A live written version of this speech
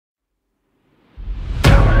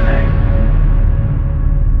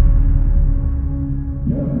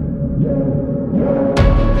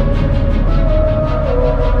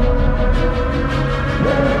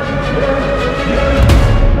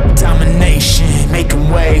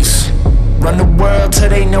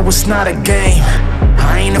know it's not a game.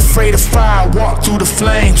 I ain't afraid of fire, walk through the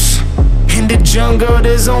flames. In the jungle,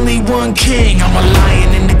 there's only one king. I'm a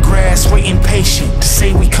lion in the grass, waiting patient. To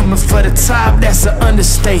say we coming for the top, that's an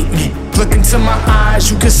understatement. Look into my eyes,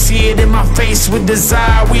 you can see it in my face with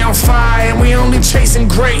desire. We on fire and we only chasing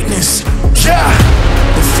greatness. Yeah,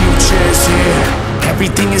 the future is here.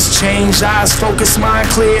 Everything has changed, eyes focused, mind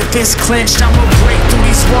clear, fist clenched. I'ma break through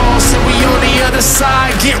these walls till we on the other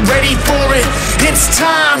side. Get ready for it, it's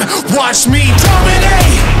time, watch me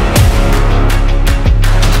dominate.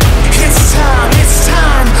 It's time,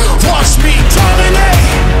 watch me dominate.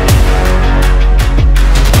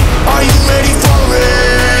 Are you ready for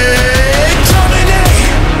it? Dominate.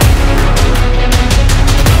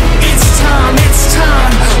 It's time,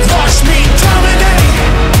 watch me dominate.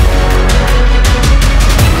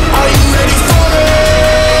 Are you ready for it?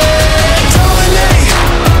 Dominate.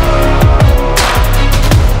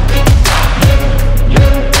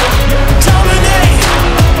 Dominate.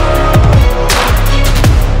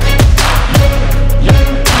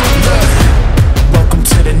 Welcome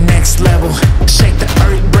to the next level. Shake the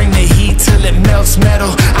earth, bring the heat till it melts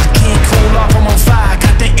metal. I can't cool off, I'm on fire.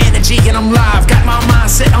 Got the energy and I'm live. Got my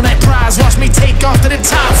mindset on that prize. Watch me take off to the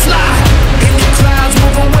top, fly. In the clouds,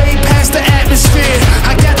 moving way past the atmosphere.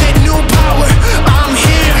 I got that new power,